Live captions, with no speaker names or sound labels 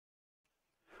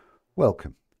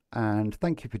Welcome, and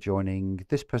thank you for joining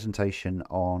this presentation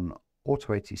on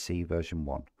AutoATC version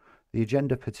 1. The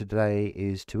agenda for today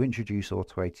is to introduce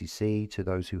AutoATC to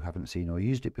those who haven't seen or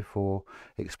used it before,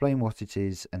 explain what it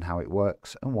is and how it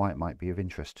works and why it might be of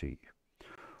interest to you.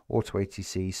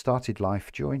 AutoATC started life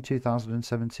during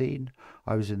 2017.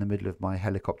 I was in the middle of my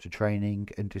helicopter training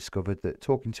and discovered that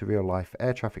talking to real-life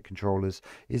air traffic controllers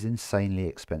is insanely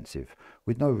expensive,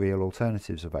 with no real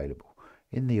alternatives available,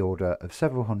 in the order of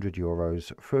several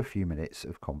 €100 for a few minutes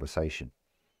of conversation.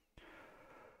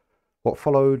 What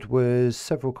followed was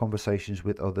several conversations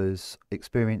with others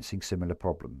experiencing similar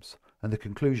problems, and the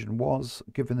conclusion was,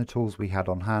 given the tools we had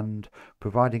on hand,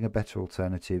 providing a better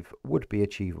alternative would be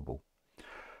achievable.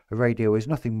 A radio is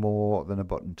nothing more than a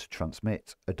button to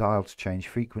transmit, a dial to change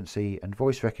frequency, and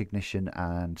voice recognition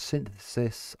and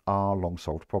synthesis are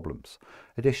long-solved problems.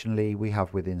 Additionally, we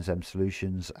have within Zem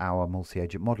Solutions our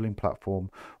multi-agent modelling platform,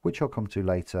 which I'll come to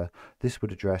later. This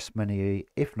would address many,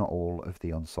 if not all, of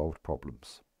the unsolved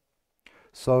problems.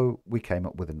 So we came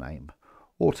up with a name,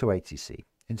 AutoATC,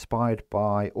 inspired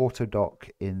by Autodoc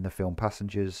in the film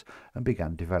Passengers, and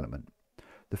began development.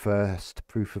 The first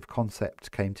proof of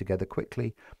concept came together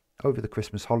quickly over the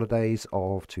Christmas holidays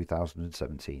of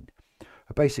 2017.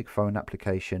 A basic phone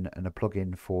application and a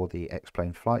plugin for the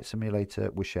X-Plane flight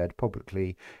simulator were shared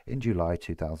publicly in July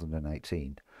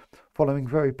 2018. Following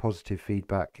very positive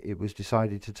feedback, it was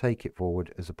decided to take it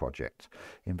forward as a project,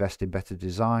 invest in better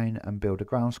design and build a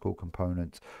ground school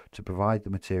component to provide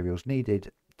the materials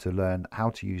needed to learn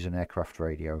how to use an aircraft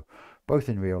radio, both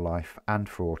in real life and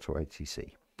for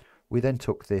AutoATC. We then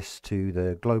took this to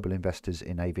the Global Investors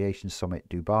in Aviation Summit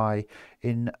Dubai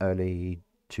in early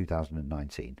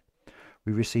 2019.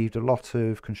 We received a lot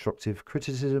of constructive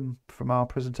criticism from our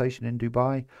presentation in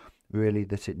Dubai, really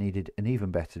that it needed an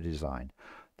even better design.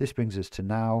 This brings us to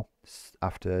now,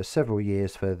 after several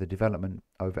years further development,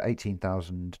 over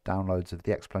 18,000 downloads of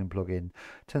the X-Plane plugin,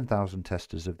 10,000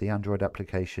 testers of the Android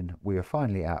application, we are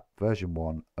finally at version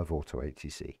 1 of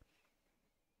AutoATC.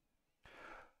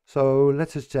 So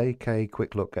let us take a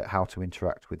quick look at how to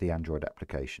interact with the Android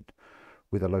application.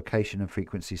 With a location and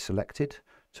frequency selected,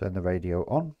 turn the radio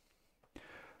on.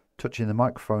 Touching the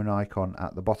microphone icon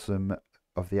at the bottom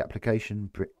of the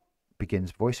application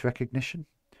begins voice recognition.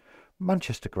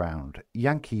 Manchester Ground,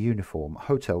 Yankee Uniform,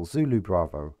 Hotel Zulu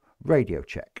Bravo, radio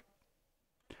check.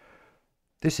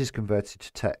 This is converted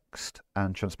to text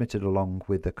and transmitted along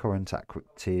with the current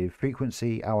active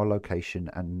frequency, our location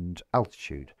and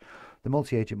altitude. The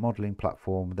multi-agent modelling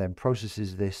platform then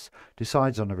processes this,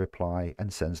 decides on a reply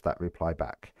and sends that reply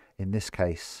back. In this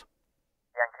case,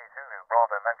 Yankee Zulu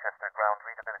Bravo Manchester Ground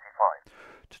Readability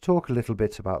 5. To talk a little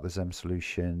bit about the Zem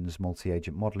Solutions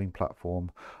multi-agent modelling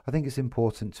platform, I think it's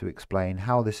important to explain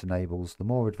how this enables the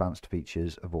more advanced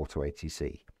features of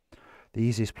AutoATC. The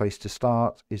easiest place to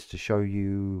start is to show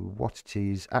you what it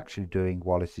is actually doing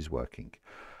while it is working.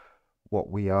 What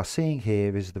we are seeing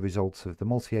here is the result of the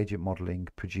multi-agent modelling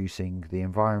producing the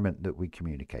environment that we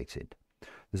communicated.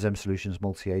 The Zem Solutions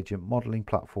multi-agent modelling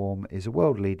platform is a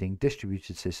world-leading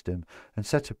distributed system and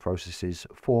set of processes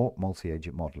for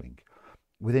multi-agent modelling.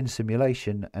 Within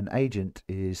simulation, an agent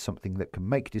is something that can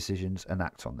make decisions and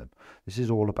act on them. This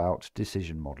is all about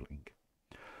decision modelling.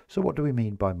 So what do we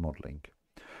mean by modelling?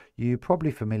 You're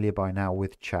probably familiar by now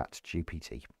with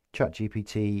ChatGPT.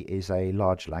 ChatGPT is a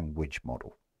large language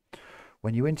model.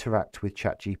 When you interact with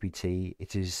ChatGPT,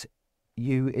 it is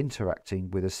you interacting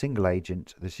with a single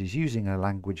agent that is using a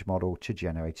language model to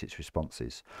generate its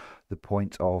responses. The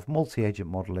point of multi-agent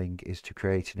modeling is to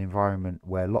create an environment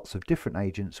where lots of different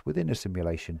agents within a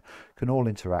simulation can all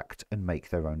interact and make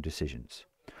their own decisions.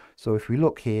 So if we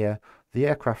look here, the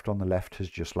aircraft on the left has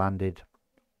just landed,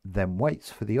 then waits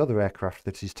for the other aircraft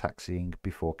that is taxiing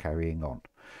before carrying on.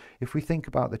 If we think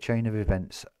about the chain of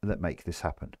events that make this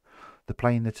happen, the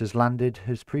plane that has landed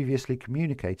has previously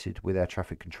communicated with air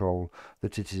traffic control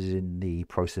that it is in the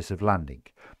process of landing.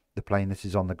 The plane that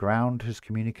is on the ground has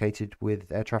communicated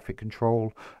with air traffic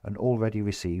control and already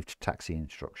received taxi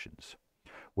instructions.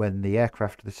 When the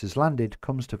aircraft that has landed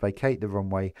comes to vacate the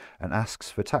runway and asks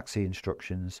for taxi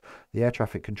instructions, the air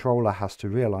traffic controller has to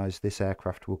realise this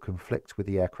aircraft will conflict with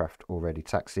the aircraft already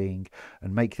taxiing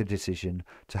and make the decision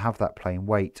to have that plane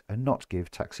wait and not give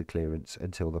taxi clearance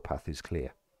until the path is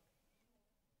clear.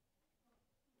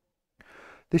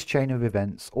 This chain of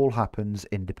events all happens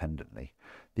independently.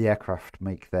 The aircraft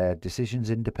make their decisions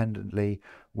independently,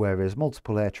 whereas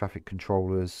multiple air traffic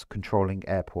controllers controlling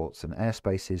airports and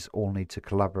airspaces all need to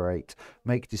collaborate,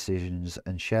 make decisions,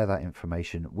 and share that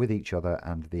information with each other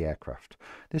and the aircraft.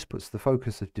 This puts the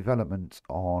focus of development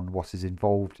on what is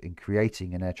involved in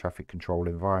creating an air traffic control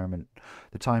environment,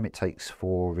 the time it takes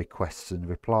for requests and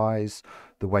replies,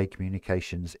 the way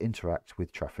communications interact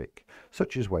with traffic,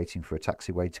 such as waiting for a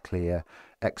taxiway to clear,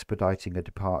 expediting a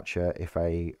departure if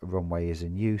a runway is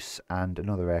in use and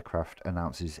another aircraft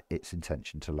announces its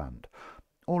intention to land.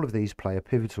 All of these play a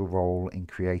pivotal role in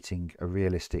creating a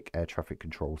realistic air traffic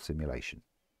control simulation.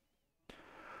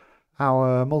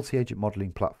 Our multi-agent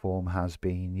modelling platform has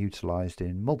been utilised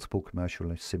in multiple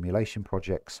commercial simulation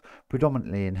projects,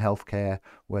 predominantly in healthcare,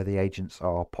 where the agents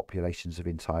are populations of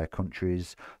entire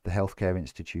countries, the healthcare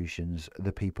institutions,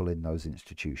 the people in those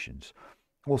institutions.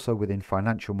 Also within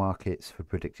financial markets for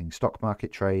predicting stock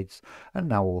market trades, and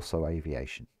now also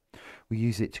aviation. We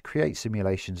use it to create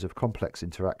simulations of complex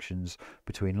interactions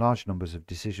between large numbers of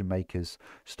decision makers,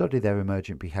 study their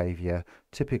emergent behaviour,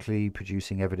 typically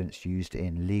producing evidence used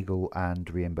in legal and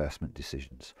reimbursement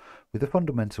decisions. With the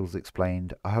fundamentals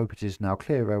explained, I hope it is now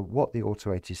clearer what the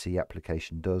AutoATC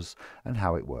application does and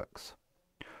how it works.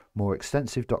 More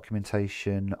extensive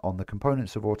documentation on the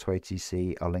components of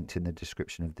AutoATC are linked in the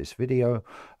description of this video,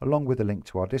 along with a link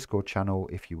to our Discord channel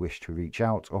if you wish to reach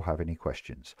out or have any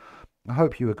questions. I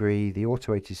hope you agree the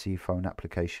AutoATC phone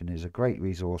application is a great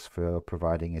resource for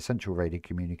providing essential radio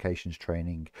communications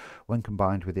training. When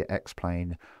combined with the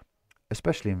X-Plane,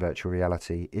 especially in virtual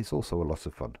reality, it's also a lot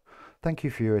of fun. Thank you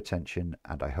for your attention,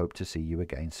 and I hope to see you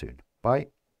again soon. Bye.